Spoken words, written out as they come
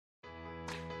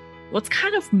what's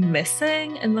kind of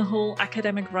missing in the whole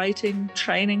academic writing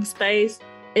training space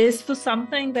is for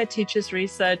something that teaches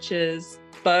researchers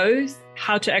both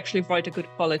how to actually write a good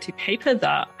quality paper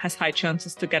that has high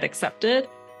chances to get accepted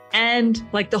and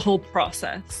like the whole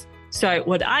process. So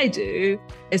what I do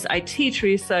is I teach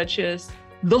researchers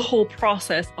the whole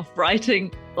process of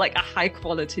writing like a high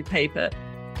quality paper.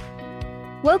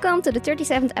 Welcome to the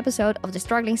 37th episode of the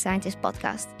Struggling Scientist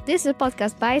podcast. This is a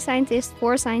podcast by scientists,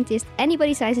 for scientists,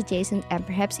 anybody science adjacent, and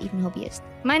perhaps even hobbyists.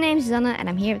 My name is Susanne and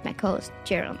I'm here with my co-host,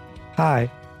 Jaron. Hi.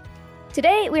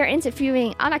 Today we are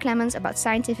interviewing Anna Clemens about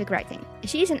scientific writing.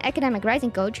 She is an academic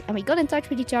writing coach and we got in touch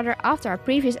with each other after our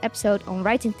previous episode on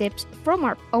writing tips from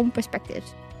our own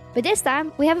perspectives. But this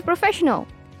time we have a professional.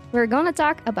 We're gonna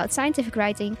talk about scientific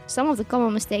writing, some of the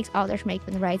common mistakes authors make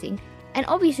when writing, and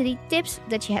obviously tips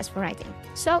that she has for writing.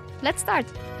 So let's start.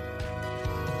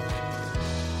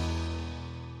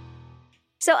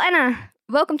 So Anna,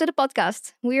 welcome to the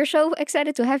podcast. We are so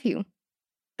excited to have you.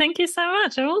 Thank you so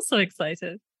much. I'm also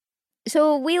excited.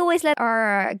 So we always let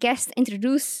our guests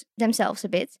introduce themselves a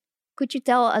bit. Could you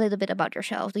tell a little bit about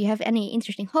yourself? Do you have any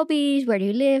interesting hobbies? Where do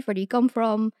you live? Where do you come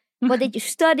from? What did you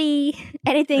study?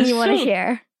 Anything you want to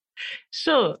share?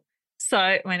 Sure.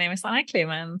 So my name is Anna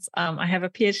Clemens. I have a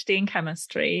PhD in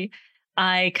chemistry.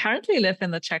 I currently live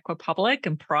in the Czech Republic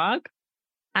in Prague.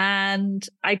 And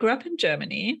I grew up in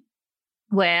Germany,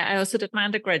 where I also did my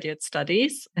undergraduate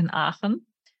studies in Aachen.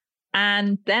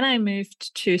 And then I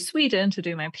moved to Sweden to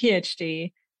do my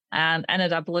PhD and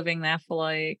ended up living there for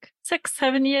like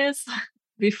 6-7 years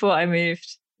before I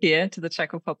moved here to the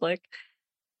Czech Republic.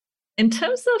 In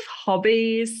terms of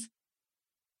hobbies,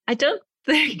 I don't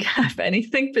think I have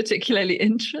anything particularly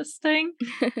interesting,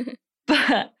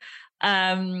 but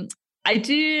I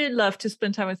do love to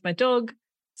spend time with my dog.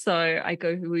 So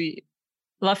we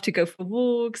love to go for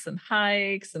walks and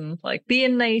hikes and like be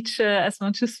in nature as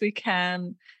much as we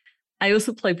can. I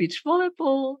also play beach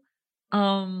volleyball.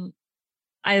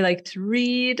 I like to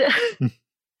read.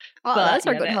 Oh, those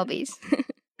are good hobbies.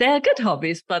 They're good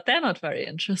hobbies, but they're not very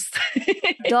interesting.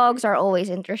 Dogs are always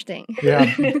interesting.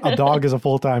 Yeah, a dog is a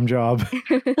full-time job.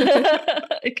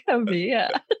 It can be, yeah.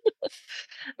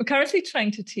 I'm currently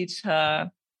trying to teach her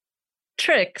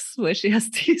tricks where she has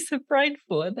to use her brain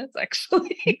for, and that's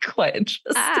actually quite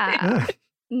interesting.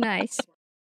 Nice.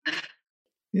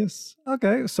 Yes.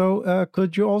 Okay. So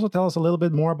could you also tell us a little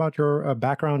bit more about your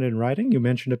background in writing? You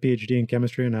mentioned a PhD in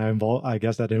chemistry, and I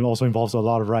guess that it also involves a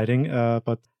lot of writing.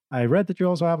 But I read that you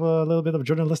also have a little bit of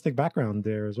journalistic background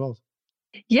there as well.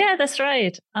 Yeah, that's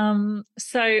right.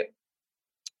 So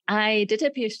I did a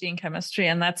PhD in chemistry,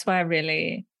 and that's why I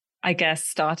really, I guess,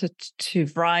 started to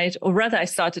write, or rather I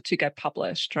started to get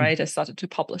published, right? I started to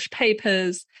publish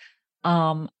papers.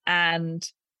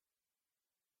 And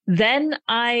then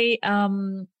I,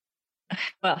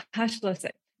 well, how should I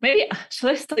say? Maybe, should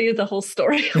I tell you the whole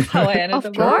story of how I ended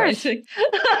up writing?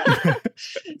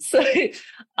 So,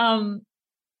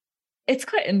 it's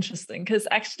quite interesting because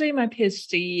actually my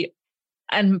PhD,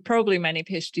 and probably many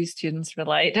PhD students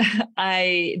relate,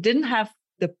 I didn't have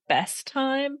the best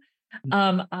time.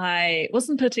 I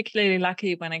wasn't particularly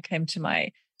lucky when it came to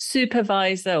my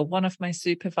supervisor, or one of my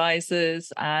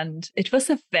supervisors, and it was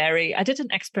I did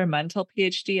an experimental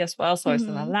PhD as well. So I was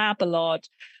in a lab a lot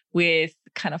with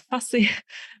kind of fussy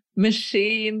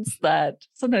machines that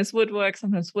sometimes would work,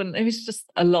 sometimes wouldn't. It was just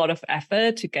a lot of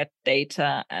effort to get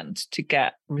data and to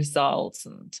get results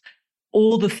and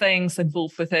all the things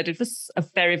involved with it. It was a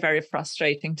very, very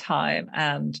frustrating time.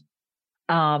 And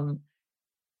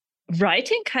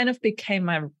writing kind of became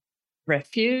my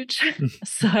refuge.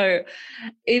 So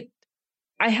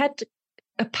I had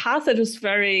a path that was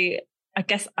very, I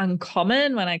guess,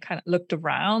 uncommon when I kind of looked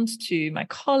around to my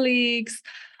colleagues,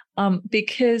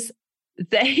 because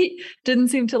they didn't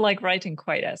seem to like writing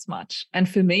quite as much. And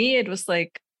for me, it was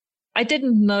like, I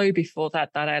didn't know before that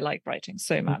I liked writing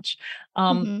so much.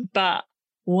 But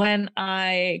when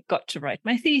I got to write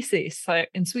my thesis, so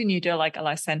in Sweden, you do like a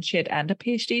licentiate and a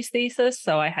PhD thesis.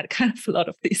 So I had kind of a lot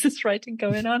of thesis writing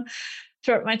going on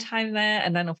throughout my time there.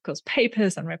 And then, of course,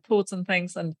 papers and reports and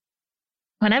things. And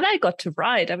whenever I got to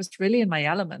write, I was really in my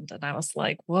element. And I was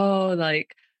like, whoa,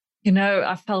 like,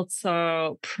 I felt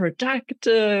so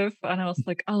productive. And I was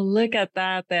like, oh, look at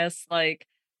that. There's like,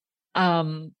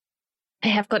 I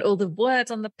have got all the words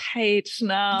on the page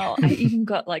now. I even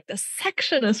got like the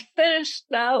section is finished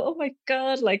now. Oh my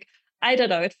God. Like, I don't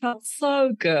know. It felt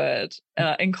so good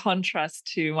in contrast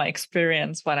to my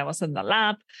experience when I was in the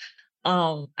lab.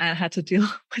 I had to deal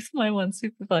with my one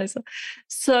supervisor.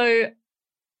 So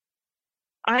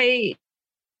I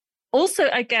also,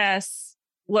 I guess,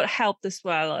 what helped as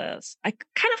well is I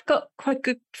kind of got quite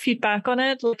good feedback on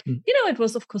it. Like, it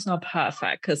was of course not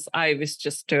perfect because I was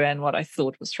just doing what I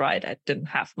thought was right. I didn't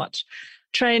have much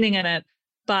training in it,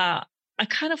 but I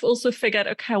kind of also figured,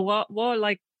 okay, what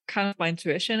like kind of my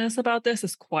intuition is about this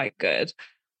is quite good.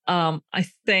 I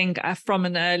think from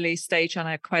an early stage on,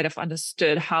 I kind of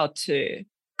understood how to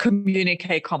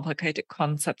communicate complicated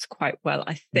concepts quite well,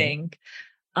 I think.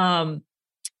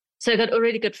 So I got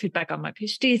already good feedback on my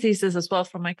PhD thesis as well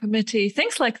from my committee,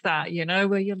 things like that,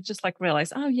 where you'll just like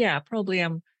realize, oh yeah,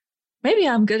 maybe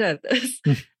I'm good at this.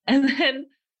 And then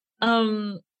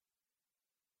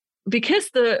because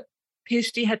the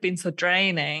PhD had been so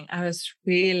draining, I was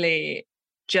really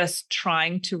just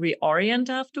trying to reorient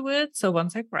afterwards. So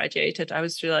once I graduated, I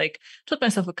was really like, told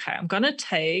myself, okay, I'm gonna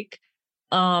take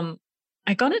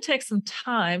some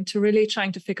time to really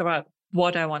trying to figure out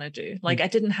what I want to do. Like I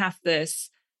didn't have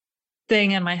this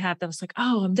thing in my head that was like,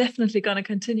 oh, I'm definitely going to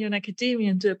continue in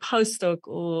academia and do a postdoc,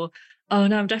 or oh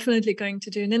no, I'm definitely going to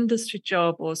do an industry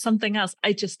job or something else.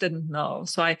 I just didn't know.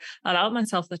 So I allowed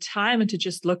myself the time and to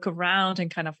just look around and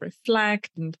kind of reflect.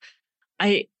 And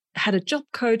I had a job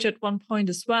coach at one point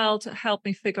as well to help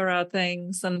me figure out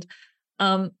things. And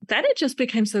then it just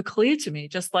became so clear to me,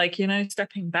 just like,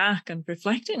 stepping back and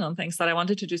reflecting on things, that I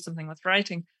wanted to do something with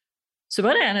writing. So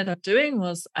what I ended up doing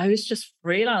was I was just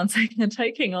freelancing and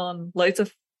taking on loads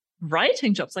of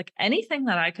writing jobs, like anything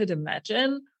that I could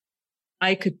imagine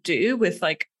I could do with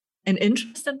like an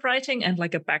interest in writing and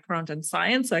like a background in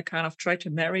science. I kind of tried to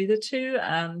marry the two.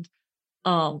 And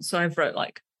so I've wrote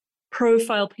like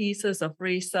profile pieces of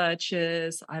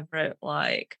researchers. I've wrote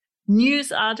like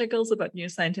news articles about new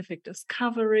scientific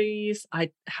discoveries.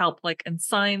 I helped like in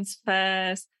science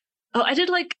fairs. Oh, I did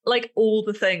like all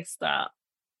the things that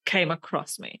came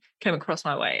across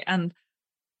my way. And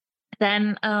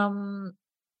then I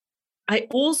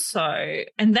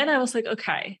was like,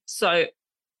 okay, so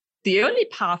the only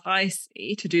path I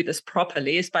see to do this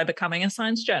properly is by becoming a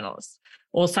science journalist,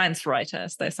 or science writer,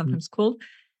 as they're sometimes called.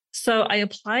 So I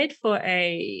applied for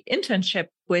a internship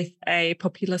with a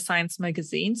popular science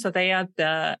magazine. So they are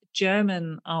the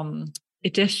German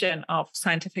edition of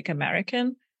Scientific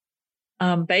American,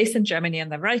 based in Germany,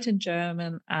 and they write in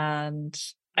German. And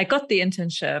I got the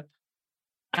internship.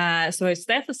 So I was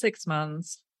there for 6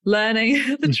 months,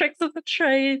 learning the tricks of the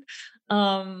trade,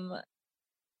 kind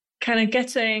of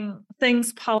getting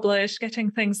things published,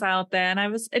 getting things out there. And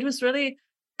it was really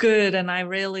good. And I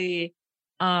really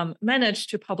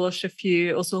managed to publish a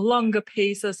few also longer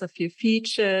pieces, a few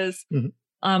features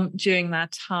during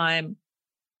that time.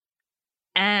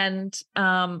 And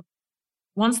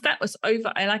once that was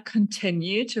over, I like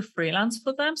continued to freelance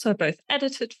for them. So I both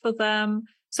edited for them.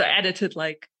 So I edited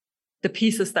like the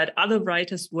pieces that other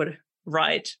writers would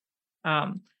write.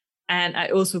 And I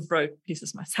also wrote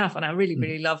pieces myself, and I really,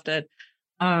 really loved it.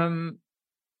 And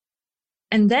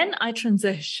then I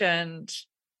transitioned.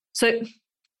 So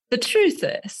the truth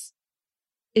is,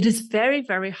 it is very,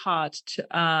 very hard to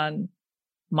earn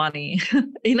money,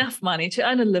 enough money to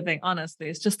earn a living. Honestly,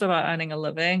 it's just about earning a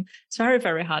living. It's very,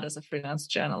 very hard as a freelance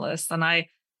journalist. And I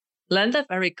learned that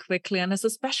very quickly. And it's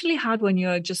especially hard when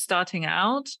you're just starting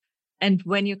out and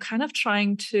when you're kind of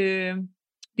trying to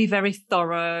be very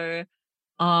thorough.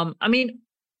 I mean,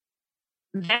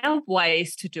 there are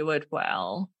ways to do it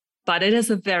well, but it is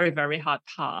a very, very hard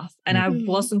path. And I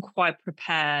wasn't quite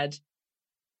prepared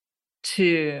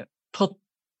to put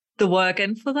the work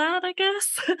in for that, I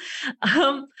guess.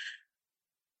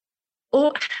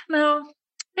 Or no,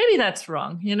 maybe that's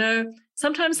wrong.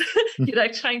 Sometimes you're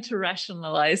like trying to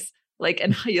rationalize like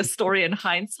your story in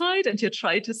hindsight, and you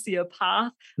try to see a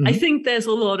path. I think there's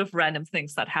a lot of random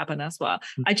things that happen as well.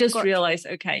 I just realized,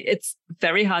 okay, it's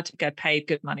very hard to get paid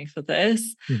good money for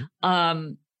this.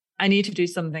 I need to do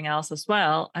something else as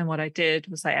well. And what I did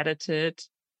was I edited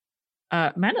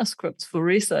manuscripts for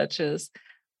researchers.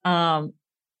 And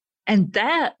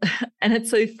it's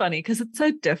so funny because it's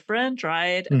so different,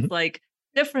 right? It's like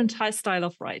different style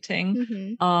of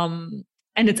writing. And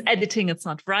it's editing, it's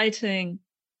not writing.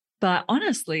 But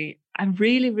honestly, I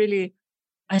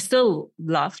still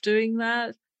love doing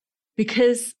that,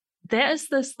 because there is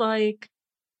this like,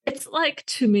 it's like,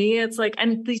 to me, it's like,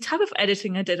 and the type of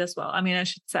editing I did as well. I mean, I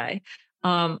should say,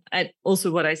 and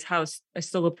also how I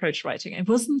still approach writing. It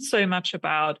wasn't so much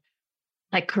about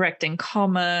like correcting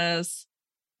commas,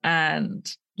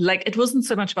 and like, it wasn't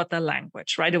so much about the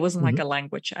language, right? It wasn't like a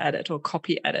language edit or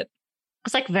copy edit.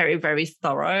 It's like very, very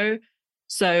thorough.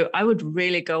 So I would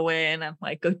really go in and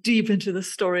like go deep into the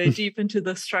story, deep into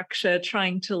the structure,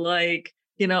 trying to like,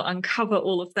 uncover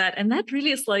all of that. And that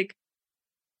really is like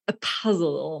a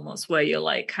puzzle almost, where you're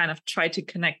like kind of try to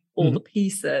connect all the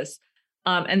pieces.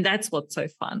 And that's what's so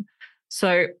fun. So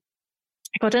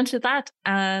I got into that,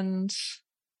 and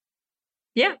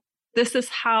yeah, this is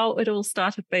how it all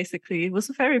started, basically. It was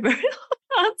a very, very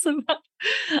long answer, but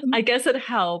I guess it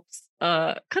helps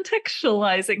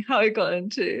contextualizing how I got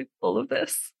into all of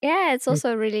this. Yeah, it's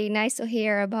also really nice to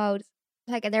hear about,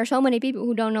 like, there are so many people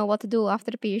who don't know what to do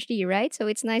after the PhD, right? So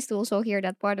it's nice to also hear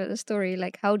that part of the story.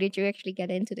 Like, how did you actually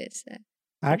get into this?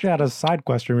 I actually had a side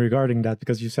question regarding that,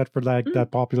 because you said for like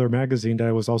that popular magazine that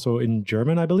it was also in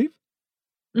German, I believe.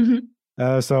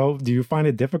 So do you find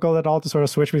it difficult at all to sort of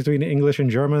switch between English and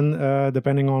German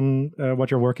depending on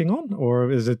what you're working on?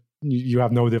 Or is it you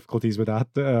have no difficulties with that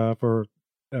for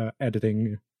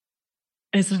editing?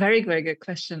 It's a very, very good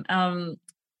question.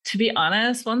 To be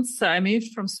honest, once I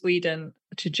moved from Sweden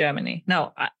to Germany.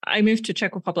 No, I moved to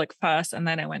Czech Republic first, and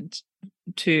then I went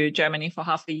to Germany for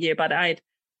half a year. But I'd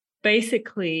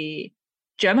basically,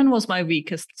 German was my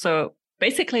weakest. So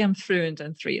basically, I'm fluent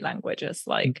in 3 languages,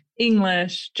 like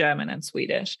English, German, and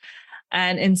Swedish.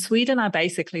 And in Sweden, I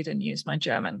basically didn't use my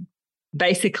German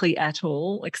basically at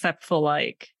all, except for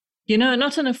like, you know,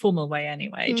 not in a formal way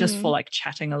anyway, just for like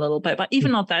chatting a little bit, but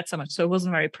even not that so much. So it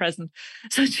wasn't very present.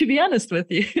 So to be honest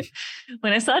with you,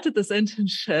 when I started this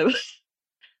internship,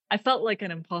 I felt like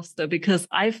an imposter because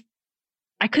I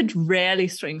could rarely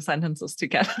string sentences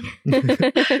together.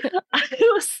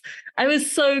 I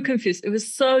was so confused. It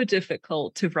was so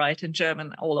difficult to write in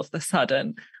German all of a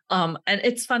sudden. And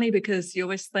it's funny because you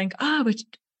always think, but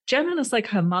German is like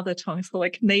her mother tongue, so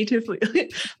like native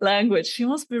language. She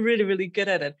must be really, really good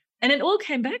at it. And it all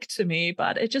came back to me,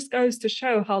 but it just goes to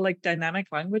show how like dynamic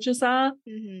languages are.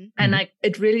 And like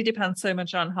it really depends so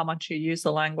much on how much you use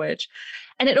the language.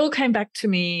 And it all came back to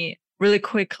me really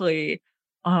quickly.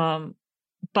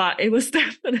 But it was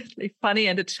definitely funny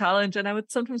and a challenge. And I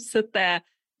would sometimes sit there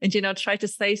and, you know, try to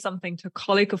say something to a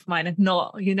colleague of mine and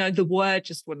not, you know, the word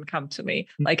just wouldn't come to me.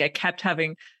 Like I kept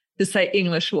having to say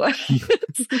English words.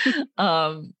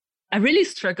 I really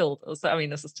struggled also. I mean,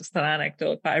 this is just an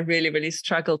anecdote, but I really, really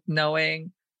struggled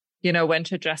knowing, you know, when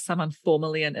to address someone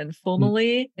formally and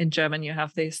informally. In German, you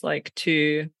have these like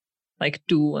 2, like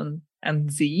du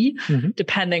and sie,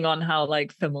 depending on how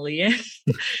like familiar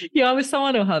you are with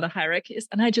someone or how the hierarchy is.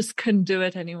 And I just couldn't do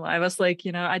it anymore. I was like,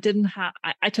 you know, I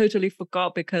totally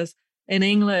forgot, because in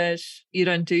English, you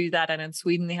don't do that. And in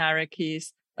Sweden, the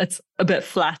hierarchies, it's a bit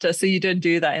flatter. So you don't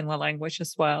do that in the language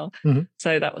as well.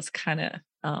 So that was kind of,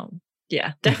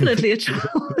 definitely a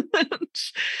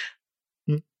challenge.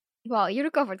 Well, you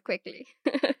recovered quickly.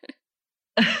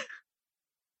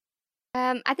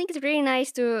 I think it's really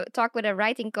nice to talk with a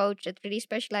writing coach that really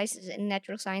specializes in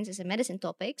natural sciences and medicine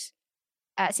topics,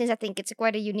 since I think it's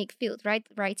quite a unique field, right?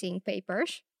 Writing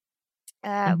papers.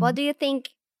 What do you think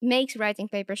makes writing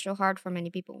papers so hard for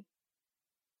many people?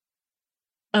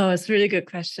 Oh, it's a really good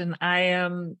question. I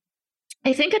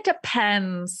think it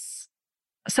depends.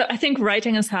 So I think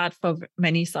writing is hard for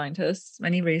many scientists,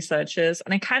 many researchers.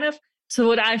 And so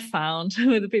what I've found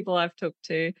with the people I've talked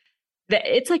to, that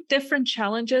it's like different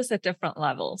challenges at different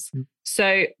levels.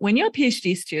 So when you're a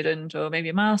PhD student or maybe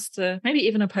a master, maybe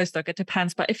even a postdoc, it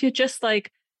depends. But if you're just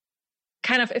like,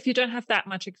 if you don't have that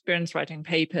much experience writing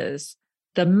papers,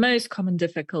 the most common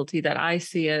difficulty that I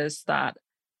see is that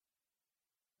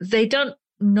they don't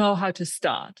know how to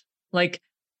start. Like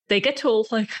they get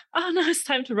told like, oh no, it's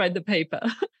time to write the paper.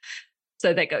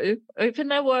 So they go open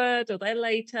their Word or their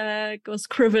LaTeX or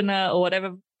Scrivener or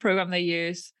whatever program they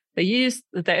use. They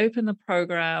open the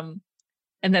program,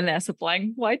 and then there's a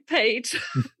blank white page.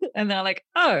 And they're like,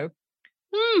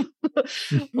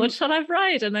 what shall I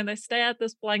write? And then they stare at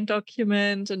this blank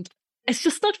document, and it's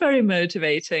just not very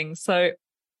motivating. So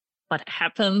what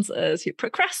happens is you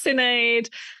procrastinate,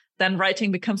 then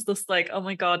writing becomes this like, oh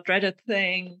my God, dreaded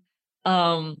thing.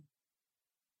 And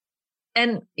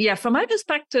yeah, from my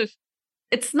perspective,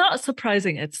 it's not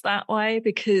surprising it's that way,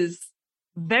 because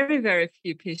very, very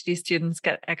few PhD students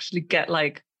actually get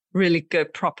like really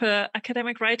good, proper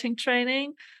academic writing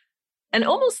training. And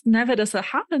almost never does it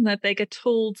happen that they get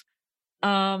told,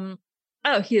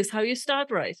 here's how you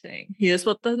start writing. Here's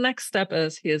what the next step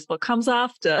is. Here's what comes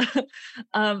after.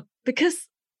 Because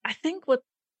I think what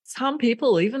some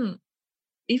people, even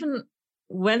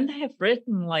when they have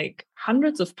written like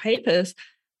hundreds of papers,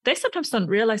 they sometimes don't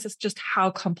realize it's just how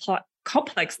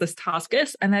complex this task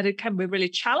is, and that it can be really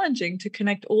challenging to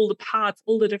connect all the parts,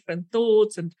 all the different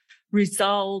thoughts and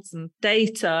results and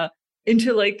data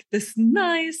into like this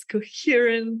nice,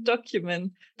 coherent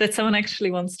document that someone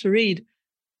actually wants to read.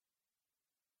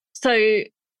 So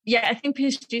yeah, I think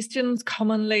PhD students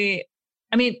commonly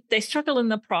I mean, they struggle in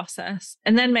the process,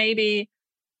 and then maybe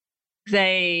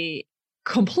they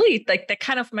complete, like they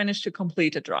kind of manage to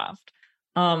complete a draft.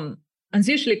 And it's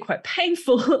usually quite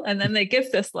painful. And then they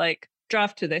give this like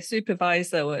draft to their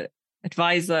supervisor or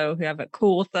advisor or whoever,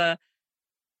 co-author.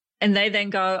 And they then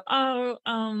go, oh,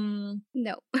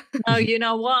 no, you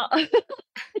know what?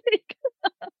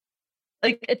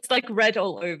 Like it's like read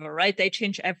all over, right? They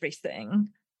change everything.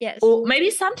 Yes. Or maybe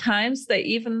sometimes they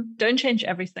even don't change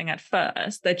everything at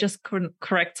first. They just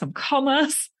correct some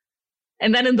commas.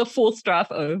 And then in the fourth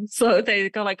draft, so they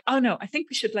go like, oh no, I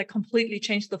think we should like completely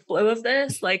change the flow of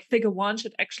this. Like figure 1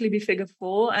 should actually be figure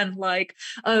 4. And like,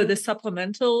 oh, the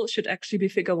supplemental should actually be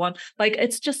figure 1. Like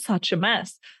it's just such a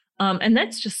mess. And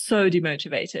that's just so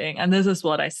demotivating. And this is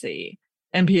what I see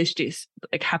in PhDs,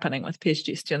 like happening with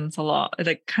PhD students a lot. It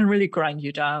like, can really grind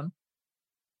you down.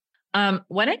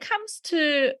 When it comes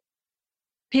to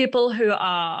people who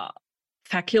are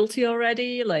faculty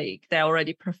already, like they're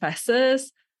already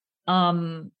professors,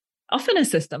 often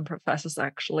assistant professors,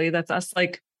 actually. That's us.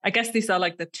 Like, I guess these are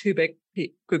like the two big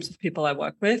groups of people I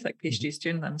work with, like PhD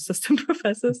students and assistant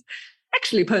professors.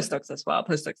 Actually, postdocs as well.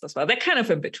 They're kind of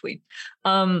in between.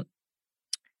 And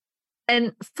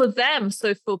for them,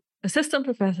 so for assistant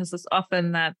professors, it's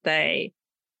often that they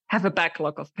have a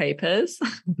backlog of papers.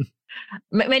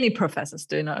 Many professors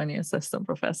do, not only assistant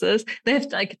professors. They have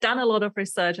like done a lot of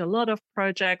research, a lot of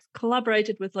projects,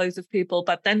 collaborated with loads of people,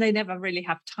 but then they never really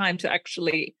have time to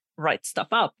actually write stuff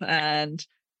up and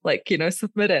like,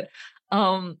 submit it.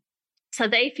 So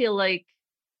they feel like,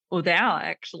 or they are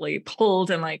actually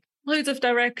pulled in like loads of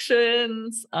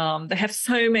directions. They have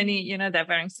so many, they're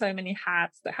wearing so many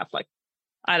hats. They have like,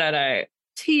 I don't know,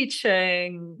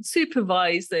 teaching,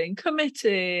 supervising,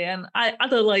 committee, and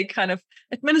other like kind of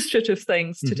administrative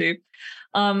things to do.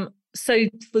 So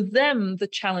for them, the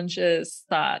challenge is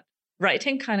that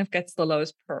writing kind of gets the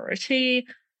lowest priority,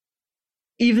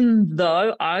 even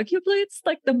though arguably it's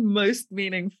like the most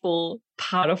meaningful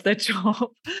part of their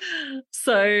job.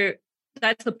 So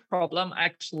that's a problem,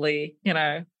 actually,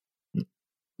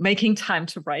 making time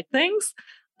to write things.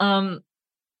 And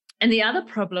the other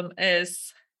problem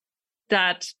is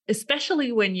that,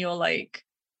 especially when you're like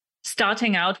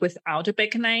starting out without a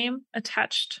big name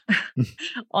attached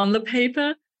on the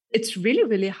paper, it's really,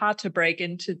 really hard to break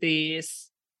into these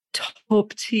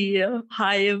top tier,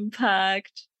 high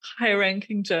impact, high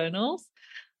ranking journals.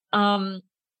 And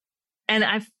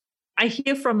I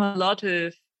hear from a lot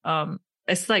of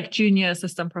it's like junior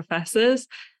assistant professors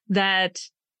that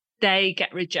they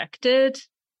get rejected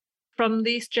from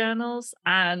these journals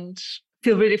and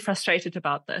feel really frustrated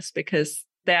about this because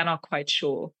they're not quite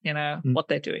sure, what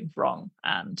they're doing wrong.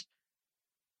 And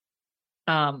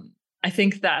I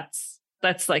think that's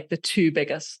like the two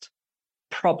biggest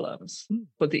problems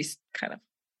for these kind of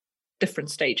different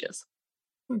stages.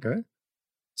 Okay.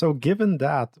 So given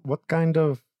that, what kind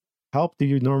of help do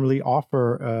you normally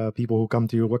offer people who come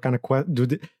to you? What kind of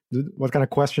what kind of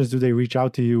questions do they reach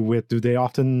out to you with? Do they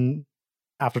often,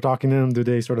 after talking to them, do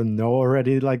they sort of know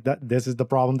already like that this is the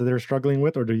problem that they're struggling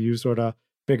with, or do you sort of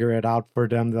figure it out for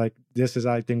them? Like, this is,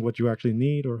 I think, what you actually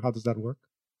need, or how does that work?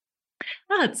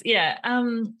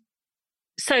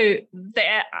 So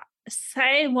they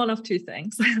say one of two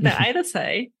things. They either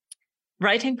say,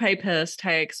 writing papers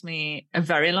takes me a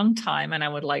very long time and I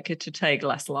would like it to take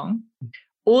less long.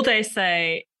 Or they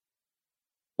say,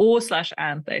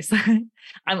 and they say,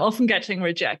 I'm often getting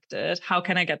rejected. How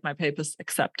can I get my papers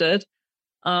accepted?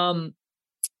 And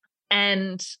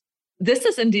this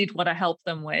is indeed what I help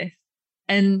them with.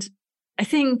 And I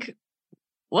think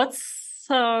I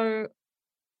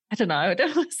don't know, I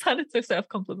don't want to sound so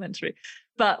self-complimentary,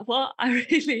 but what I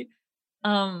really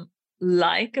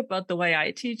like about the way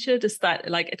I teach it is that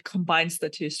like it combines the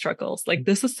two struggles. Like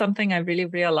this is something I really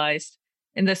realized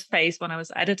in this phase when I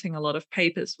was editing a lot of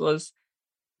papers, was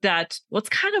that what's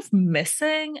kind of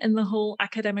missing in the whole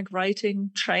academic writing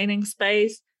training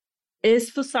space is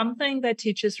for something that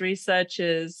teaches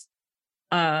researchers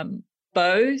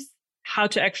both how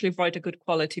to actually write a good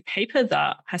quality paper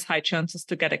that has high chances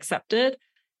to get accepted,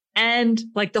 and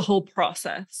like the whole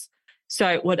process.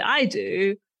 So what I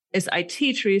do is I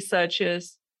teach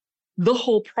researchers the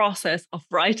whole process of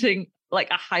writing like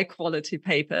a high quality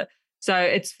paper. So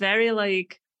it's very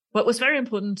like, what was very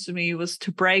important to me was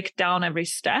to break down every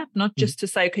step, not just to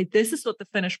say, okay, this is what the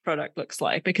finished product looks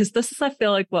like, because this is, I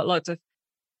feel like, what lots of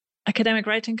academic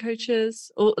writing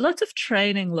coaches or lots of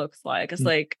training looks like. It's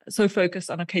like so focused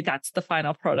on, okay, that's the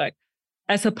final product,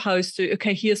 as opposed to,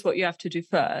 okay, here's what you have to do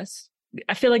first.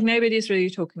 I feel like nobody's really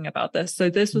talking about this. So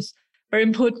this was very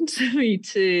important to me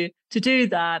to do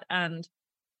that. And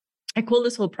I call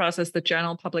this whole process the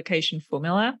journal publication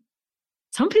formula.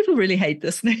 Some people really hate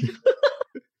this name.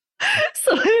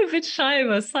 So I'm a bit shy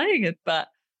about saying it, but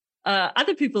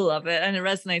other people love it, and it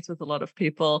resonates with a lot of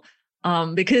people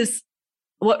because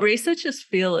what researchers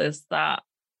feel is that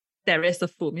there is a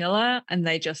formula and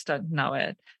they just don't know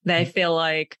it. They feel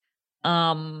like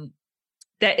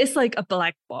there is like a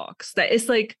black box. There is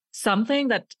like something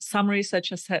that some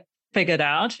researchers have figured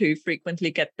out who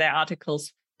frequently get their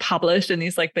articles published in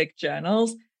these like big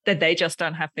journals that they just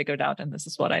don't have figured out. And this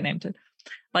is what I named it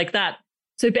like that.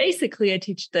 So basically I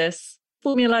teach this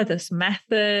formula, this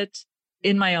method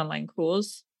in my online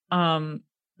course. My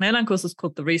online course is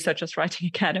called the Researchers Writing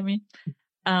Academy.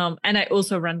 And I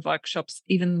also run workshops,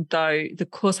 even though the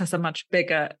course has a much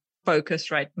bigger focus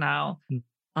right now.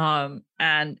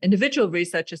 And individual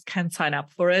researchers can sign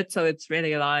up for it. So it's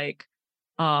really like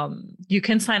you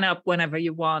can sign up whenever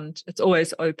you want. It's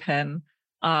always open,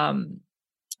 and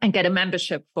get a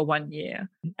membership for 1 year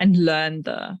and learn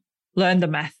the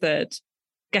method,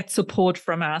 get support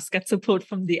from us, get support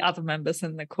from the other members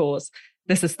in the course.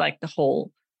 This is like the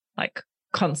whole like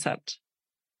concept.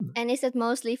 And is it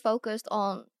mostly focused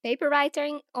on paper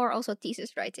writing or also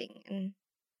thesis writing and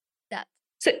that?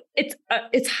 So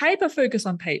it's hyper focused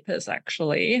on papers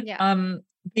actually,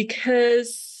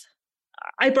 because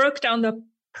I broke down the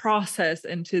process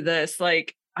into this.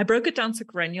 Like I broke it down so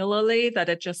granularly that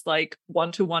it just like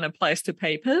one-to-one applies to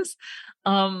papers.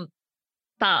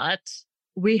 But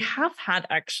we have had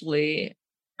actually,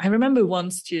 I remember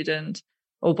one student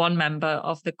or one member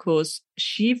of the course,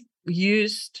 she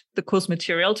used the course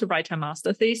material to write her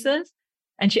master thesis,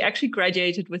 and she actually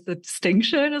graduated with a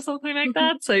distinction or something like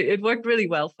that. So it worked really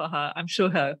well for her. I'm sure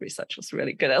her research was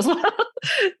really good as well.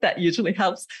 That usually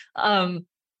helps.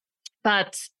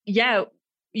 But yeah,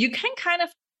 you can kind of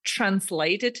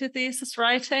translate it to thesis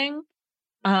writing,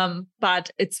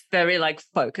 but it's very like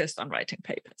focused on writing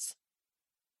papers.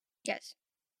 Yes.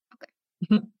 Okay.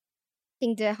 I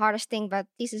think the hardest thing about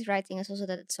thesis writing is also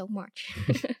that it's so much.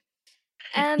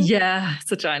 Yeah,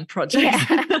 it's a giant project.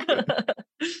 Yeah.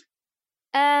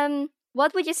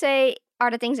 What would you say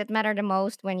are the things that matter the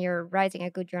most when you're writing a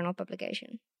good journal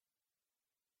publication?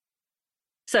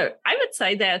 So I would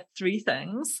say there are 3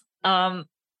 things, and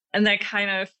they're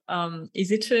kind of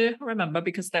easy to remember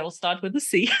because they will start with a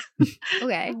C.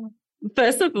 Okay.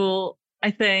 First of all,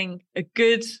 I think a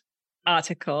good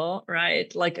article,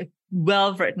 right? Like a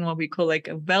well-written, what we call like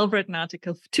a well-written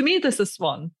article. To me, this is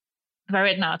one. A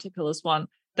well-written article is one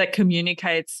that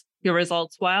communicates your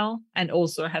results well and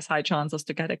also has high chances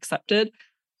to get accepted.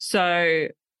 So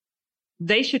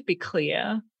they should be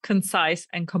clear, concise,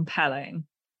 and compelling.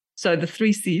 So the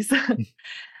 3 C's.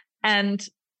 And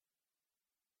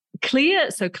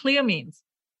clear, so clear means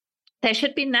there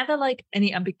should be never like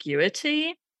any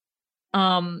ambiguity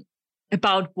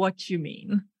about what you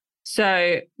mean.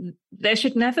 So there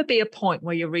should never be a point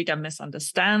where your reader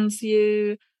misunderstands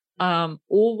you,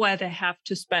 or where they have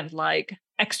to spend like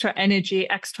extra energy,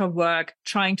 extra work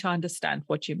trying to understand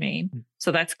what you mean.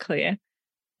 So that's clear.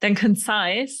 Then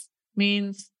concise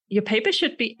means your paper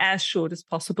should be as short as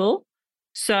possible.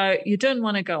 So you don't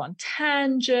want to go on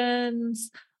tangents,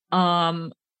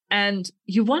 and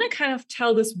you want to kind of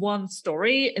tell this one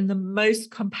story in the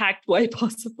most compact way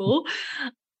possible.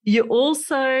 You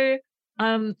also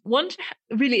want to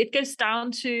really, it goes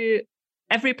down to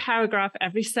every paragraph,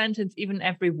 every sentence, even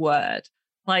every word,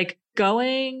 like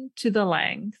going to the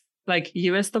length, like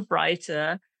you as the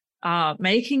writer,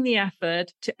 making the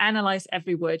effort to analyze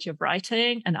every word you're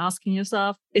writing and asking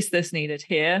yourself, is this needed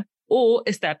here? Or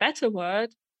is there a better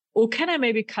word? Or can I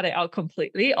maybe cut it out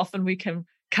completely? Often we can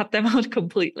cut them out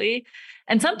completely.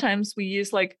 And sometimes we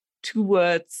use like 2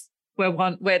 words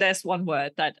where there's one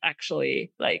word that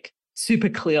actually like super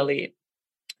clearly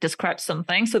describes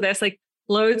something. So there's like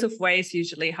loads of ways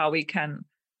usually how we can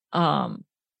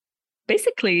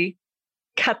basically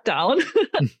cut down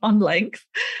on length.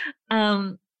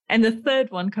 And the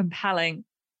third one, compelling.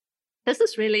 This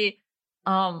is really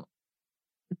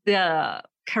the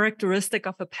characteristic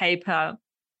of a paper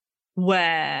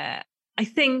where I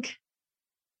think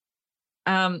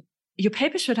your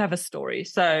paper should have a story.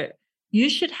 So you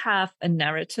should have a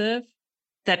narrative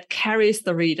that carries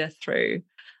the reader through.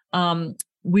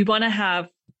 We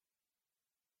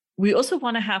also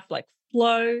want to have like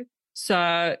flow.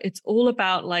 So it's all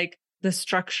about like the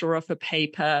structure of a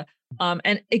paper.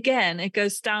 And again, it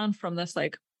goes down from this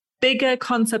like bigger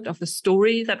concept of the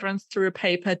story that runs through a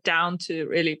paper down to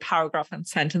really paragraph and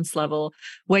sentence level,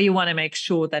 where you want to make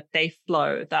sure that they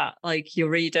flow, that like your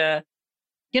reader,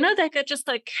 they get just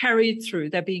like carried through.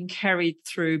 They're being carried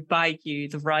through by you,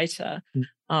 the writer.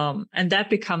 And that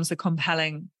becomes a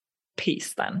compelling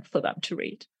piece then for them to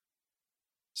read.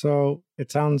 So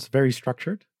it sounds very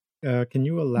structured. Can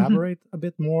you elaborate a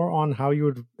bit more on how you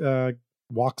would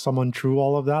walk someone through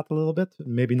all of that a little bit?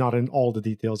 Maybe not in all the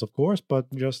details, of course,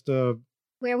 but just...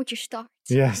 Where would you start?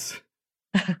 Yes.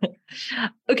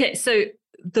 Okay, so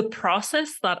the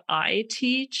process that I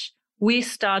teach, we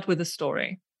start with a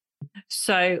story.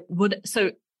 So what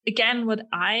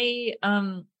I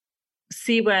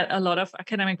see where a lot of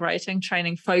academic writing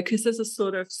training focuses is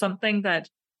sort of something that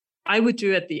I would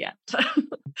do at the end,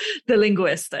 the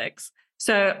linguistics.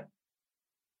 So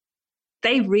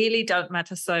they really don't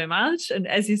matter so much. And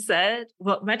as you said,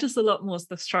 what matters a lot more is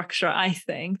the structure, I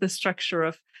think, the structure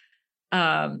of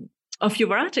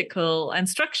your article. And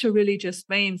structure really just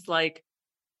means like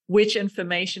which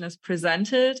information is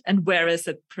presented and where is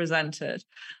it presented.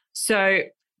 So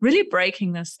really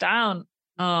breaking this down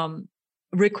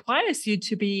requires you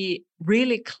to be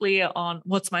really clear on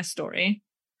what's my story.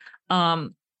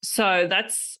 So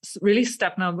that's really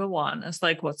step number one. It's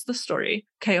like, what's the story?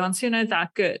 Okay, once you know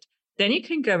that, good. Then you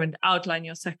can go and outline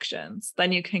your sections.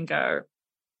 Then you can go,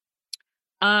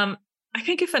 I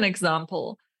can give an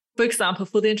example. For example,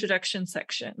 for the introduction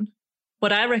section,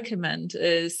 what I recommend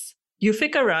is you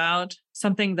figure out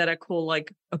something that I call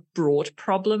like a broad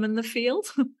problem in the field.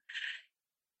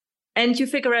 And you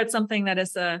figure out something that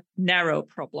is a narrow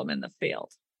problem in the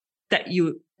field that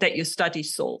your study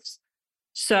solves.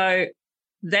 So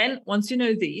then once you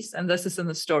know these, and this is in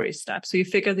the story step, so you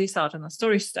figure these out in the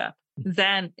story step,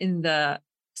 then in the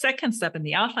second step, in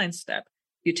the outline step,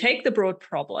 you take the broad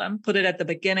problem, put it at the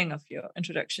beginning of your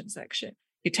introduction section.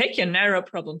 You take your narrow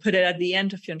problem, put it at the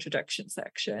end of your introduction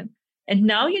section. And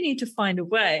now you need to find a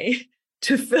way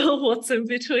to fill what's in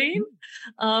between.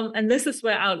 And this is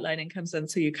where outlining comes in.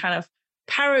 So you kind of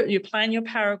you plan your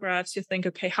paragraphs, you think,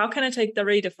 okay, how can I take the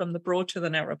reader from the broad to the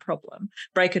narrow problem?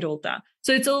 Break it all down.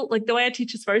 So it's all like the way I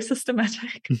teach is very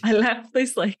systematic. I love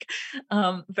this like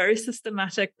very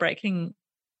systematic breaking,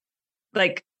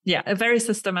 like, yeah, a very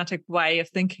systematic way of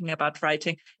thinking about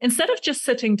writing instead of just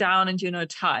sitting down and,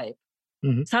 type.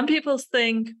 Mm-hmm. Some people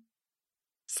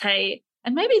say,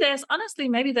 and maybe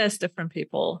there's different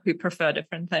people who prefer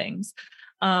different things.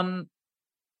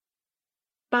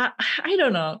 But I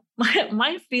don't know.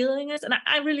 My feeling is, and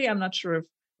I really am not sure of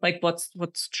like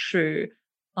what's true.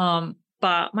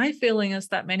 But my feeling is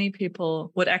that many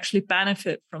people would actually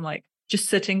benefit from like just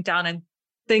sitting down and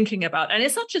thinking about, and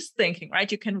it's not just thinking,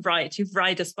 right? You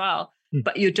write as well,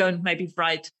 but you don't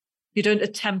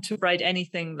attempt to write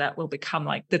anything that will become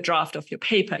like the draft of your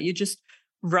paper. You just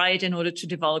write in order to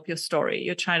develop your story.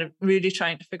 You're trying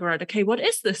to figure out, okay, what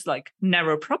is this like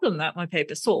narrow problem that my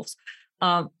paper solves?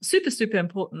 Super, super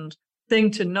important thing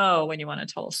to know when you want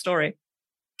to tell a story.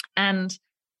 And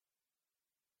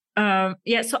so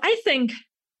I think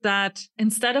that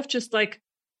instead of just like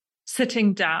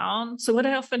sitting down, so what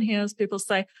I often hear is people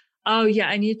say, oh yeah,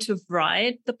 I need to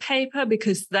write the paper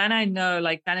because then I know,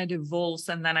 like then it evolves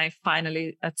and then I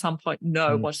finally at some point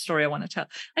know what story I want to tell.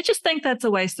 I just think that's a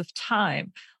waste of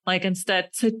time. Like instead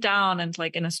sit down and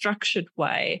like in a structured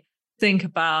way, think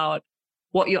about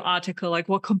what your article, like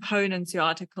what components your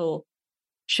article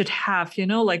should have,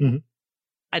 like,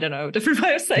 I don't know, different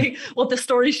way of saying what the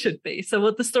story should be. So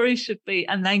what the story should be,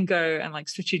 and then go and like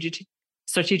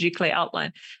strategically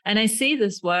outline. And I see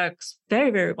this works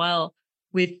very, very well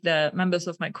with the members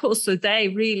of my course. So they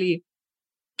really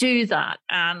do that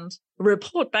and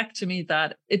report back to me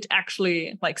that it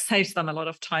actually like saves them a lot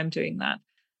of time doing that.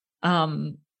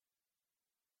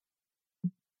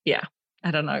 Yeah,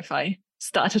 I don't know if I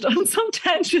started on some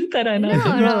tangent that I know.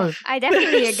 No, I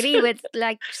definitely agree with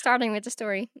like starting with the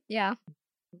story. Yeah.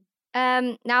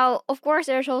 Now, of course,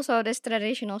 there's also this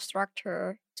traditional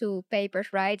structure to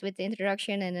papers, right? With the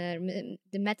introduction and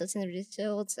the methods and the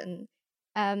results. And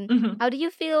how do you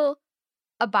feel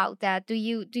about that? Do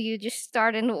you just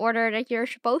start in the order that you're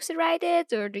supposed to write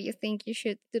it, or do you think you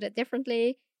should do that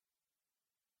differently?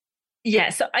 Yeah,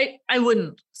 so I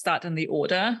wouldn't start in the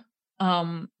order.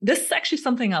 This is actually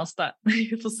something else that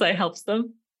people say helps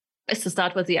them, is to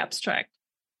start with the abstract.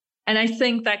 And I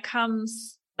think that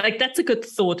comes, like, that's a good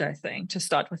thought, I think, to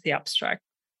start with the abstract.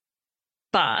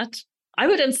 But I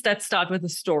would instead start with the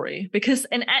story, because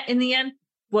in the end,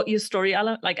 what your story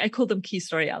element, like I call them key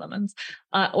story elements,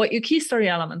 what your key story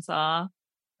elements are,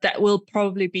 that will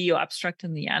probably be your abstract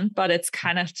in the end, but it's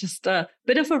kind of just a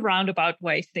bit of a roundabout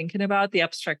way thinking about the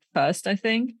abstract first, I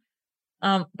think.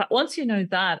 But once you know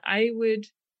that, I would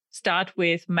start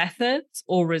with methods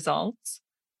or results.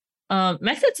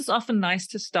 Methods is often nice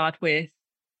to start with.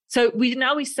 So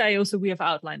we say also we have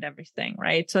outlined everything,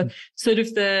 right? So sort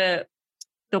of the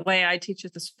way I teach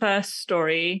is this first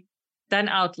story, then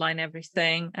outline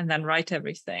everything, and then write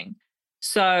everything.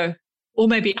 So, or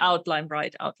maybe outline,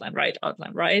 write.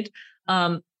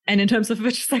 And in terms of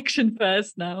which section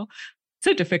first now,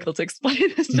 so difficult to explain.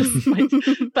 It's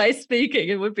just by speaking.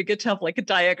 It would be good to have like a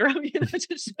diagram,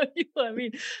 to show you what I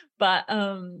mean. But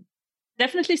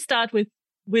definitely start with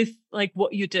like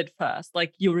what you did first,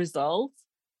 like your results,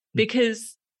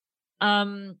 because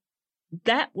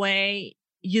that way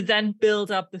you then build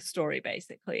up the story,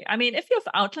 basically. I mean, if you've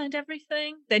outlined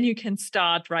everything, then you can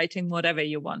start writing whatever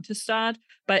you want to start.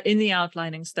 But in the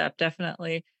outlining step,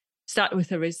 definitely start with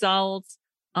the results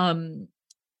and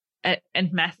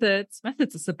methods.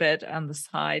 Methods is a bit on the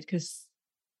side because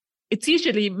it's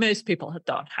usually most people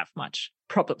don't have much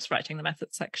problems writing the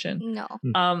method section. No.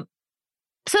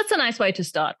 So it's a nice way to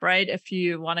start, right? If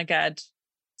you want to get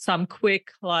some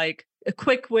quick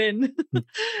win,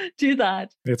 do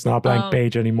that. It's not a blank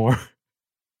page anymore.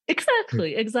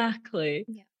 Exactly.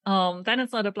 Yeah. Then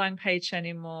it's not a blank page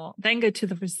anymore. Then go to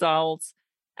the results.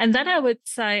 And then I would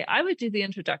say I would do the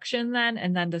introduction then,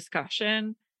 and then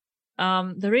discussion.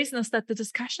 The reason is that the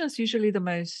discussion is usually the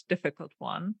most difficult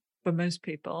one for most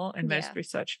people in most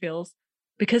research fields,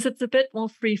 because it's a bit more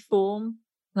free form.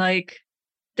 Like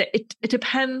it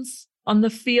depends on the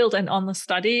field and on the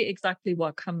study, exactly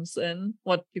what comes in,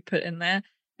 what you put in there.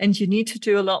 And you need to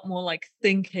do a lot more like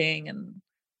thinking and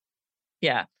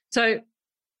So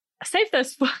save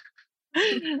this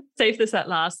at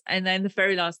last. And then the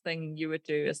very last thing you would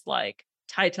do is like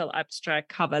title, abstract,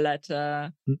 cover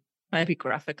letter, maybe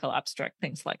graphical abstract,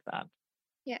 things like that.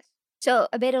 Yes. So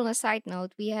a bit on a side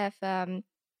note, we have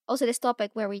also this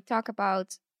topic where we talk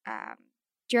about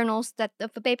journals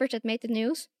of the papers that made the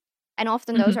news. And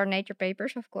often those are Nature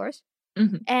papers, of course.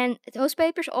 And those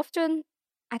papers often,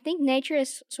 I think Nature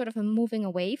is sort of moving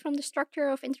away from the structure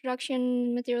of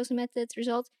introduction, materials and methods,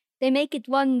 results. They make it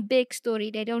one big story.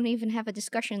 They don't even have a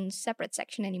discussion separate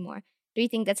section anymore. Do you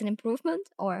think that's an improvement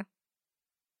or?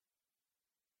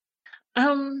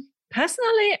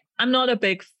 Personally, I'm not a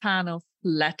big fan of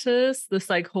letters, this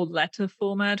like whole letter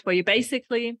format where you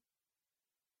basically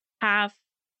have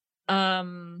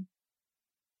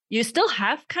you still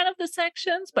have kind of the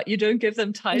sections, but you don't give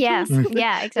them titles. Yeah,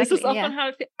 exactly. This is often how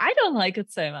it feels. I don't like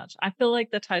it so much. I feel like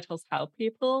the titles help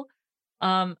people.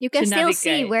 You can still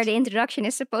see where the introduction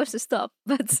is supposed to stop,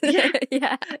 but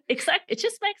exactly. It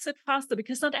just makes it faster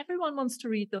because not everyone wants to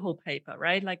read the whole paper,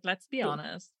 right? Like, let's be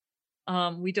honest.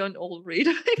 We don't all read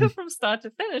a paper from start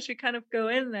to finish. We kind of go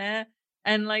in there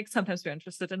and like sometimes we're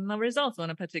interested in the results on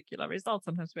a particular result.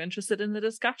 Sometimes we're interested in the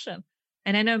discussion.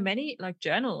 And I know many like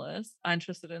journalists are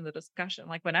interested in the discussion.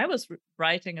 Like when I was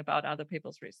writing about other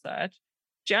people's research,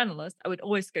 journalists, I would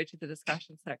always go to the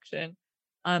discussion section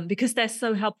because they're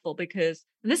so helpful. Because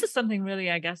and this is something really,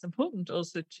 I guess, important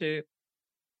also to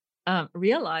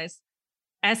realize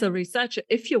as a researcher,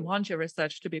 if you want your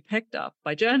research to be picked up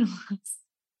by journalists,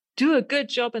 do a good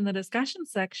job in the discussion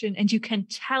section and you can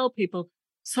tell people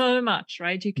so much,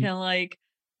 right? You can like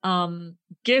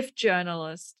give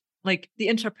journalists like the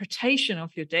interpretation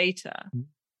of your data.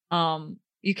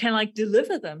 You can like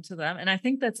deliver them to them. And I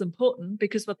think that's important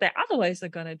because what they otherwise are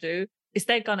going to do is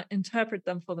they're going to interpret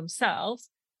them for themselves.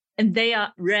 And they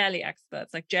are rarely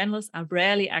experts. Like journalists are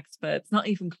rarely experts, not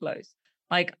even close.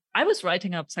 Like I was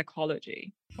writing up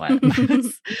psychology. Right.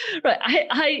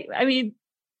 I mean,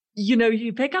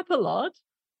 you pick up a lot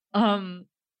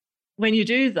when you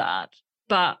do that.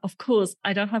 But of course,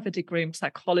 I don't have a degree in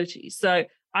psychology. So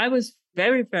I was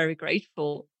very, very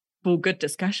grateful for good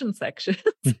discussion sections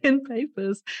in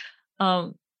papers.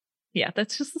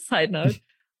 That's just a side note.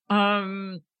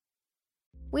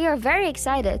 We are very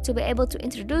excited to be able to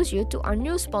introduce you to our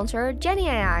new sponsor, Jenny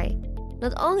AI.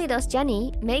 Not only does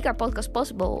Jenny make our podcast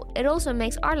possible, it also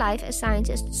makes our life as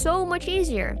scientists so much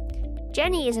easier.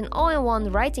 Jenny is an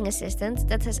all-in-one writing assistant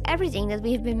that has everything that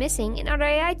we have been missing in other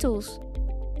AI tools.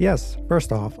 Yes,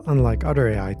 first off, unlike other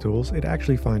AI tools, it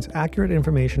actually finds accurate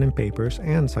information in papers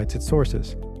and cites its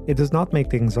sources. It does not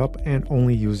make things up and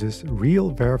only uses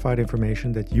real verified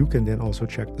information that you can then also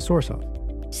check the source of.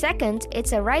 Second,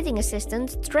 it's a writing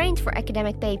assistant trained for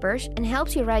academic papers and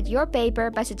helps you write your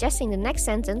paper by suggesting the next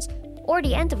sentence or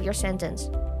the end of your sentence.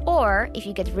 Or, if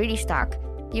you get really stuck,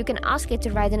 you can ask it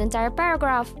to write an entire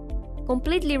paragraph,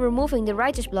 completely removing the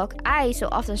writer's block I so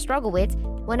often struggle with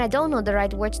when I don't know the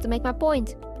right words to make my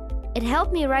point. It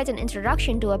helped me write an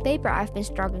introduction to a paper I've been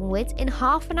struggling with in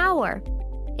half an hour.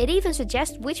 It even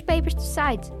suggests which papers to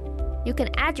cite. You can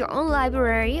add your own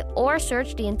library or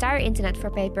search the entire internet for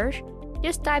papers.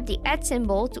 Just type the add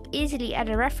symbol to easily add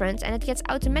a reference and it gets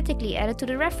automatically added to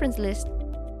the reference list.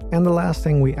 And the last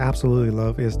thing we absolutely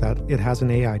love is that it has an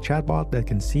AI chatbot that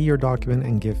can see your document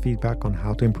and give feedback on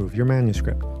how to improve your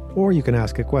manuscript. Or you can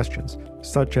ask it questions,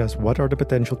 such as what are the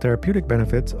potential therapeutic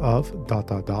benefits of ...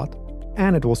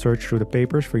 and it will search through the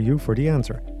papers for you for the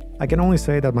answer. I can only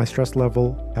say that my stress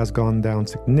level has gone down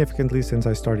significantly since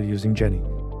I started using Jenny.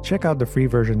 Check out the free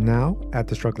version now at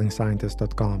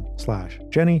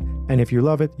thestrugglingscientist.com/Jenny, and if you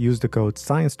love it, use the code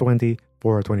SCIENCE20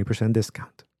 for a 20%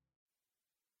 discount.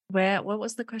 What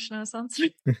was the question I was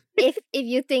answering? If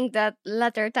you think that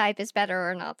letter type is better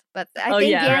or not, but I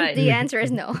think the answer is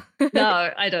no.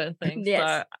 No, I don't think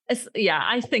Yes. so.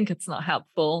 I think it's not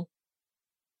helpful.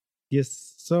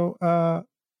 Yes. So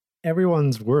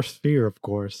everyone's worst fear, of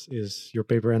course, is your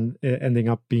paper ending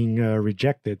up being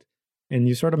rejected. And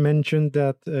you sort of mentioned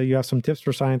that you have some tips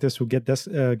for scientists who get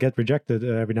rejected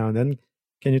every now and then.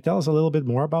 Can you tell us a little bit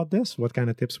more about this? What kind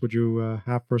of tips would you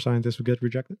have for scientists who get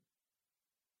rejected?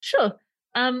 Sure.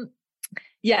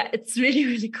 It's really,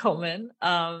 really common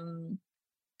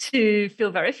to feel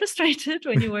very frustrated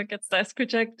when your work gets desk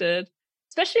rejected,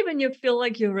 especially when you feel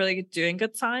like you're really doing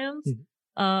good science.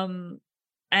 Mm-hmm.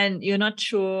 And you're not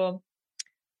sure,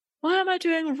 what am I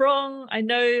doing wrong? I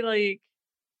know like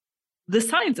the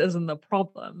science isn't the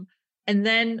problem. And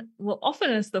then what often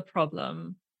is the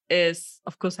problem is,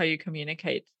 of course, how you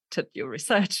communicate to your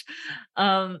research.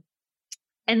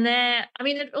 And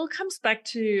it all comes back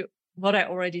to what I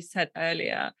already said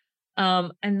earlier.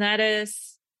 And that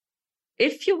is,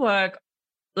 if your work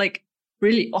like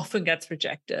really often gets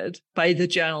rejected by the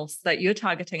journals that you're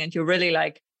targeting, and you're really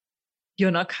like,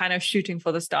 you're not kind of shooting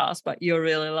for the stars, but you're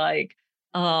really like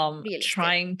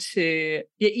trying to,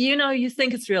 you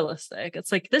think it's realistic.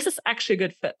 It's like, this is actually a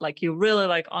good fit. Like you're really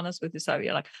like honest with yourself.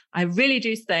 You're like, I really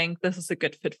do think this is a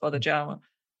good fit for the journal.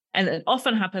 And it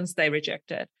often happens they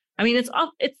reject it. I mean,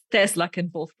 there's luck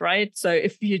involved, right? So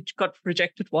if you got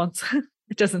rejected once,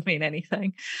 it doesn't mean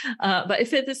anything. But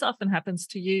if this often happens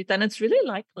to you, then it's really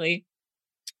likely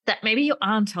that maybe you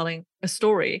aren't telling a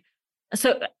story.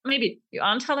 So maybe you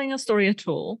aren't telling a story at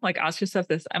all. Like ask yourself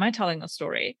this, am I telling a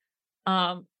story?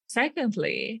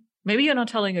 Secondly, maybe you're not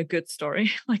telling a good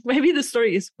story. Like maybe the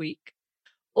story is weak.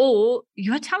 Or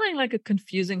you're telling like a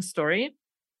confusing story.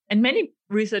 And many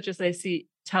researchers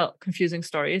tell confusing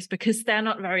stories because they're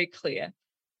not very clear.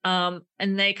 And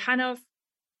they kind of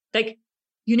like,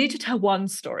 you need to tell one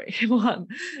story,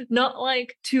 not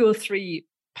like 2 or 3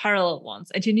 parallel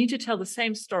ones. And you need to tell the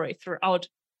same story throughout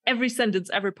every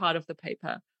sentence, every part of the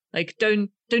paper. Like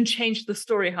don't change the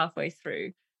story halfway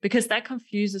through, because that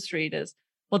confuses readers.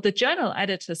 Well, the journal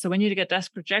editor, so when you get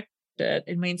desk rejected,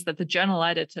 it means that the journal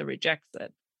editor rejects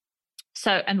it.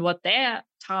 So, and what their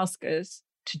task is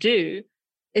to do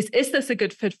is this a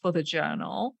good fit for the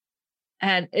journal?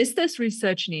 And is this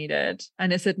research needed?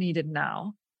 And is it needed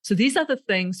now? So these are the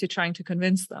things you're trying to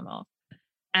convince them of.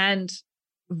 And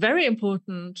very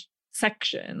important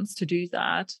sections to do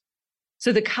that.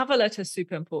 So the cover letter is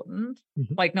super important,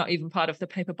 like not even part of the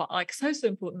paper, but like so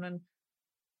important. And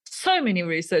so many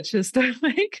researchers don't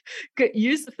make good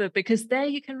use of it, because there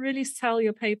you can really sell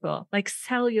your paper.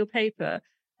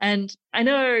 And I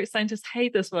know scientists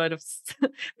hate this word of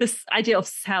this idea of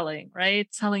selling, right?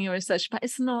 Selling your research, but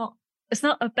it's not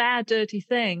a bad, dirty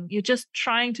thing. You're just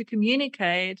trying to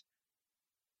communicate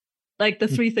like the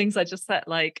 3 things I just said,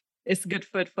 like it's a good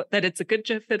fit that it's a good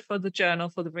fit for the journal,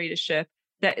 for the readership,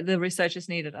 that the research is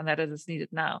needed and that it is needed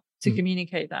now to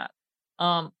communicate that.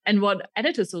 And what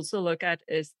editors also look at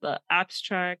is the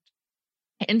abstract,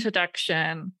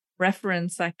 introduction,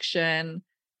 reference section,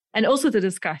 and also the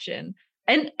discussion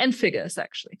and figures,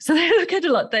 actually. So they look at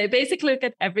a lot. They basically look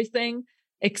at everything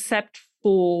except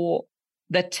for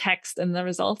the text in the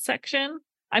results section.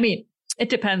 I mean, it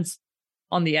depends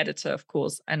on the editor, of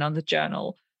course, and on the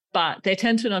journal, but they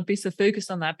tend to not be so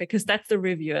focused on that, because that's the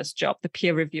reviewer's job, the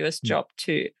peer reviewer's job,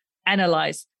 to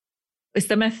analyze, is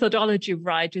the methodology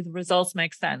right? Do the results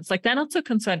make sense? Like they're not so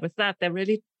concerned with that. They're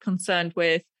really concerned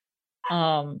with,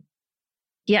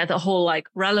 the whole like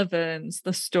relevance,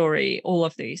 the story, all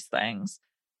of these things.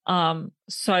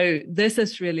 So this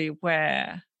is really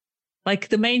where, like,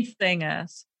 the main thing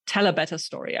is tell a better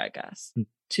story, I guess,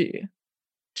 to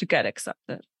get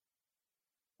accepted,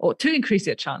 or to increase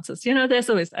your chances. There's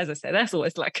always, as I say, there's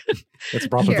always like it's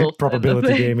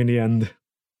probability game in the end.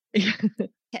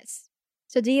 Yes.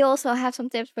 So do you also have some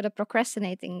tips for the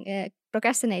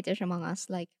procrastinators among us,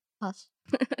 like us?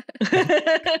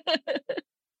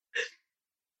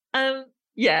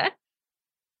 Yeah.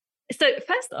 So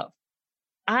first off,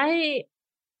 I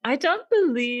don't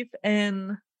believe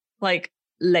in like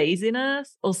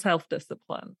laziness or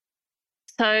self-discipline.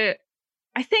 So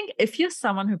I think if you're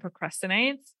someone who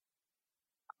procrastinates,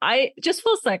 I just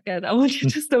for a second, I want you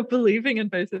to stop believing in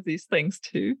both of these things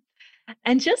too.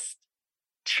 And just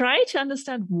try to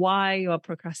understand why you are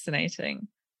procrastinating.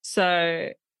 So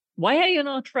why are you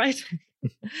not writing?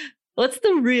 What's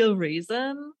the real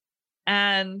reason?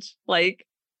 And like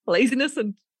laziness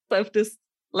and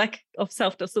lack of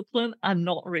self-discipline are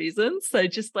not reasons. So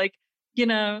just like,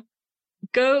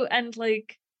 go and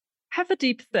like have a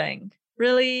deep think,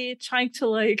 really trying to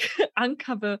like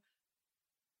uncover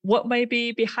what may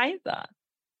be behind that.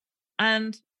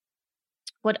 And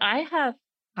what I have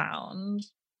found,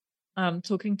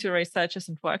 talking to researchers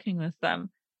and working with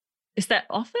them, is that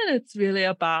often it's really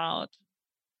about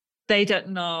they don't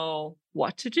know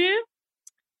what to do.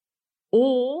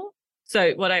 Or,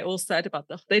 so what I also said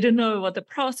about they don't know what the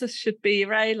process should be,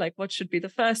 right? Like what should be the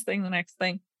first thing, the next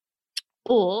thing.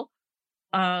 Or,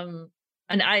 and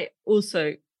I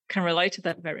also can relate to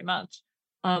that very much.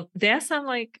 There are some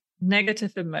like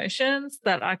negative emotions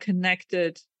that are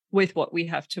connected with what we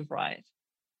have to write.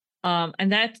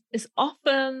 And that is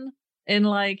often in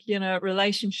like,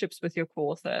 relationships with your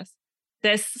co-authors.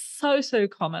 They're so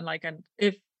common. Like, and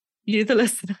if you, the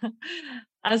listener,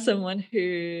 as someone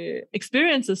who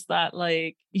experiences that,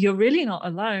 like, you're really not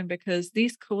alone, because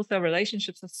these co-author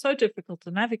relationships are so difficult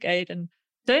to navigate. And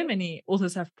so many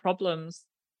authors have problems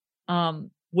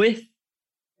with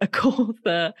a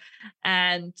co-author,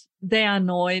 and they are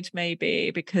annoyed maybe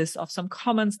because of some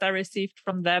comments they received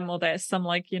from them, or there's some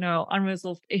like,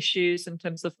 unresolved issues in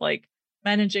terms of like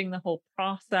managing the whole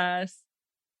process,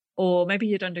 or maybe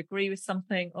you don't agree with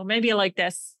something, or maybe like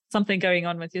there's something going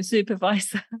on with your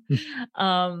supervisor,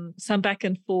 some back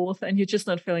and forth, and you're just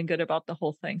not feeling good about the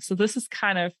whole thing. So this is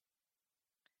kind of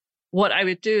what I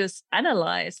would do, is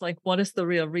analyze like what is the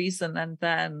real reason, and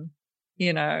then,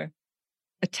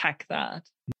 attack that.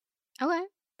 Okay,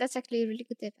 that's actually a really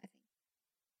good tip, I think.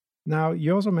 Now,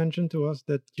 you also mentioned to us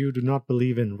that you do not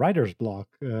believe in writer's block.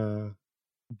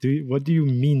 What do you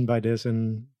mean by this,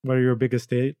 and what are your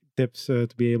biggest tips to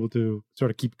be able to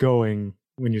sort of keep going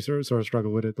when you sort of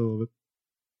struggle with it a little bit?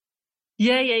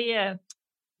 Yeah.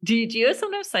 Do you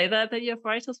sometimes say that you have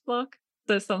writer's block?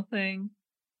 There's something?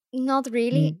 Not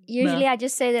really. Usually I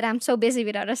just say that I'm so busy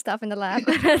with other stuff in the lab.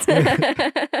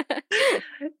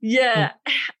 Yeah.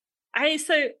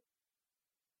 So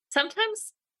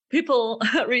sometimes people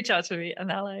reach out to me and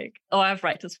they're like, oh, I have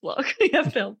writer's block. You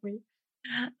have to help me.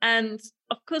 And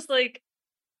of course, like,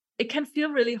 it can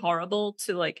feel really horrible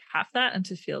to like have that and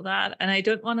to feel that. And I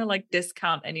don't want to like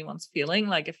discount anyone's feeling.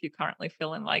 Like if you're currently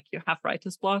feeling like you have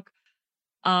writer's block,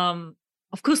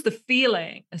 of course, the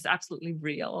feeling is absolutely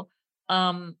real.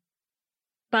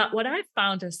 But what I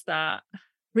found is that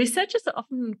researchers are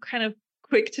often kind of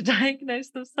quick to diagnose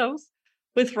themselves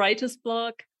with writer's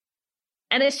block.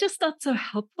 And it's just not so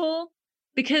helpful,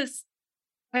 because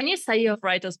when you say you have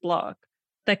writer's block,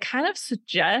 that kind of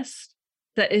suggests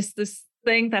that is this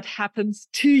thing that happens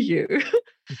to you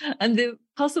and they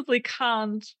possibly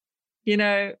can't,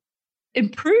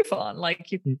 improve on,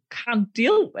 like you can't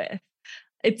deal with.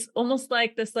 It's almost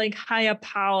like this like higher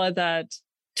power that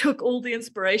took all the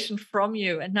inspiration from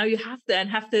you, and now you have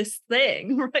this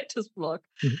thing, writer's block.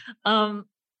 And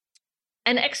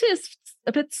actually it's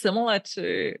a bit similar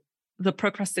to the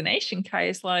procrastination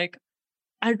case. Like,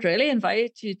 I'd really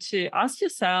invite you to ask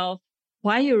yourself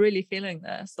why you're really feeling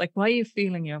this. Like, why are you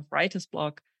feeling you have writer's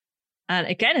block? And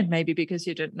again, it may be because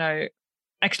you don't know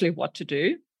actually what to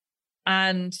do.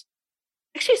 And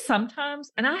actually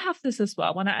sometimes, and I have this as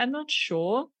well, when I'm not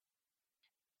sure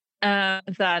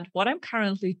that what I'm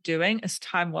currently doing is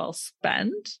time well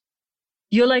spent,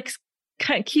 you're like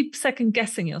keep second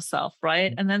guessing yourself,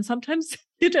 right? And then sometimes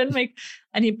you don't make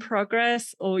any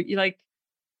progress, or you like,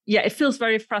 it feels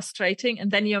very frustrating. And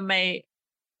then you may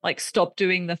like stop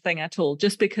doing the thing at all,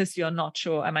 just because you're not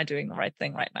sure, am I doing the right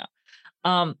thing right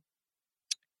now?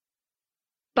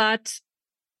 But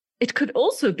it could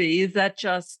also be that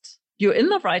just you're in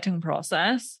the writing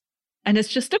process and it's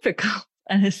just difficult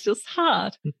and it's just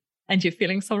hard and you're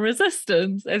feeling some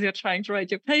resistance as you're trying to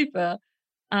write your paper.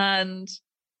 And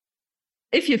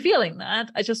if you're feeling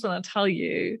that, I just want to tell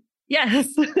you, yes,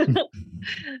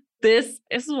 this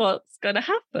is what's going to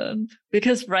happen,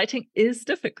 because writing is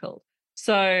difficult.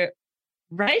 So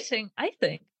writing, I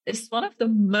think, is one of the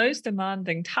most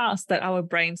demanding tasks that our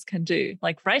brains can do.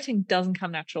 Like, writing doesn't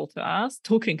come natural to us.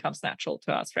 Talking comes natural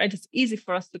to us, right? It's easy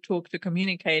for us to talk, to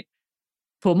communicate,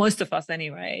 for most of us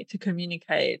anyway, to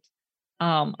communicate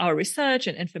our research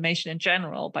and information in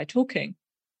general by talking.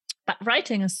 But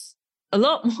writing is a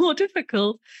lot more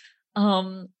difficult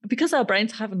because our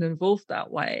brains haven't evolved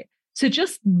that way. So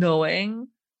just knowing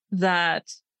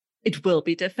that it will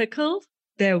be difficult,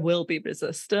 there will be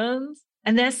resistance,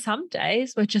 And there's some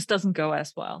days where it just doesn't go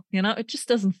as well. It just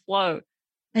doesn't flow.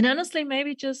 And honestly,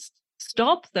 maybe just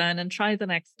stop then and try the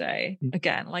next day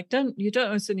again. Like, you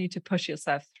don't also need to push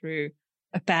yourself through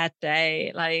a bad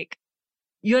day. Like,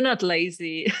 you're not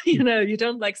lazy, you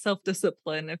don't like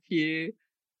self-discipline if you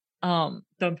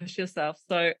don't push yourself.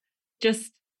 So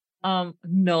just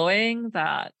knowing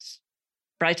that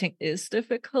writing is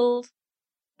difficult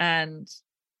and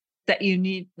that you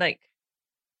need, like,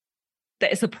 there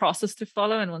is a process to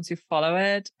follow, and once you follow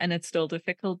it and it's still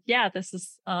difficult, this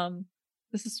is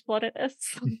what it is.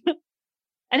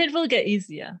 And it will get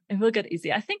easier.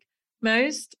 I think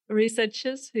most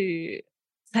researchers who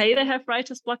say they have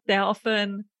writer's block, they're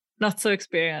often not so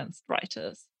experienced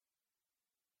writers.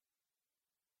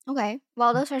 Okay,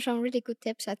 well, those are some really good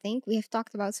tips, I think. We have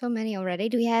talked about so many already.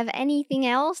 Do you have anything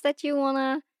else that you want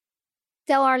to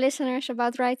tell our listeners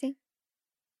about writing?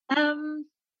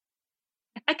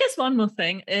 I guess one more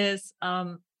thing is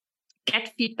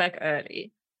get feedback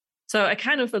early. So I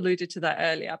kind of alluded to that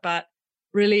earlier, but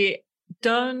really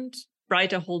don't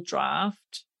write a whole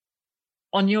draft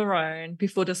on your own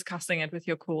before discussing it with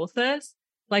your co-authors.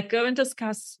 Like, go and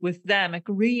discuss with them,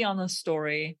 agree on a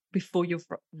story before you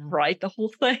write the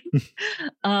whole thing.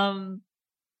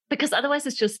 Because otherwise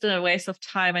it's just a waste of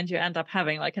time and you end up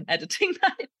having like an editing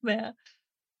nightmare.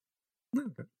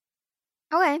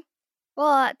 Okay.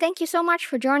 Well, thank you so much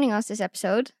for joining us this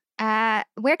episode.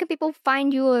 Where can people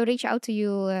find you or reach out to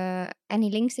you? Any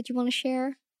links that you want to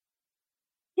share?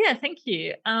 Yeah, thank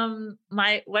you.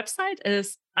 My website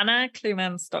is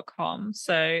annaclemens.com.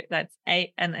 So that's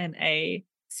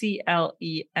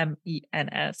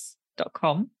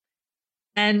ANNACLEMENS.com.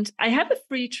 And I have a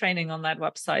free training on that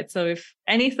website. So if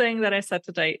anything that I said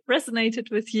today resonated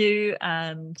with you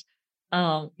and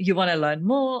you want to learn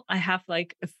more, I have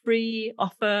like a free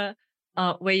offer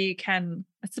where you can,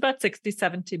 it's about 60,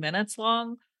 70 minutes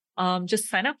long. Just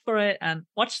sign up for it and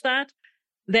watch that.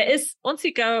 There is, once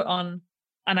you go on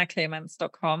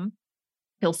annaclemens.com,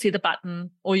 you'll see the button,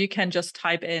 or you can just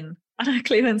type in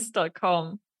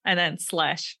annaclemens.com and then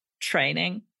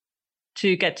 /training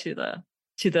to get to the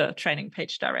training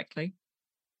page directly.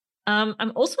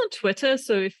 I'm also on Twitter,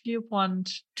 so if you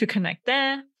want to connect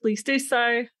there, please do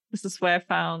so. This is where I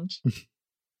found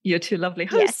your two lovely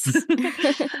hosts.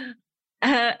 Yes.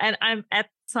 And I'm at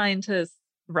Scientists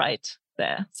Write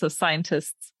there. So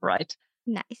Scientists Write.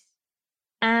 Nice.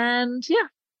 And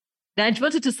I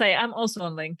wanted to say I'm also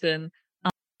on LinkedIn.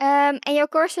 And your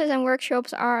courses and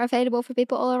workshops are available for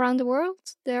people all around the world?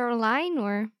 They're online,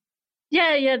 or?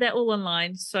 Yeah, they're all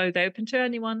online. So they're open to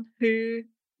anyone who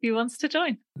wants to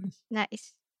join.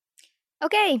 Nice.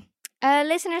 Okay.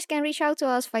 Listeners can reach out to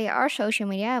us via our social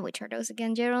media, which are those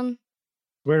again, Jaron?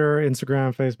 Twitter,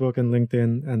 Instagram, Facebook, and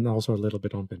LinkedIn, and also a little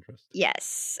bit on Pinterest.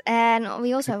 Yes. And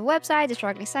we also have a website,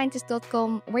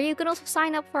 thestrugglingscientist.com, where you can also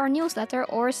sign up for our newsletter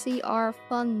or see our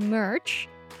fun merch.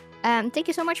 Thank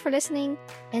you so much for listening,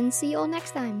 and see you all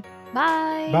next time.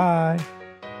 Bye. Bye.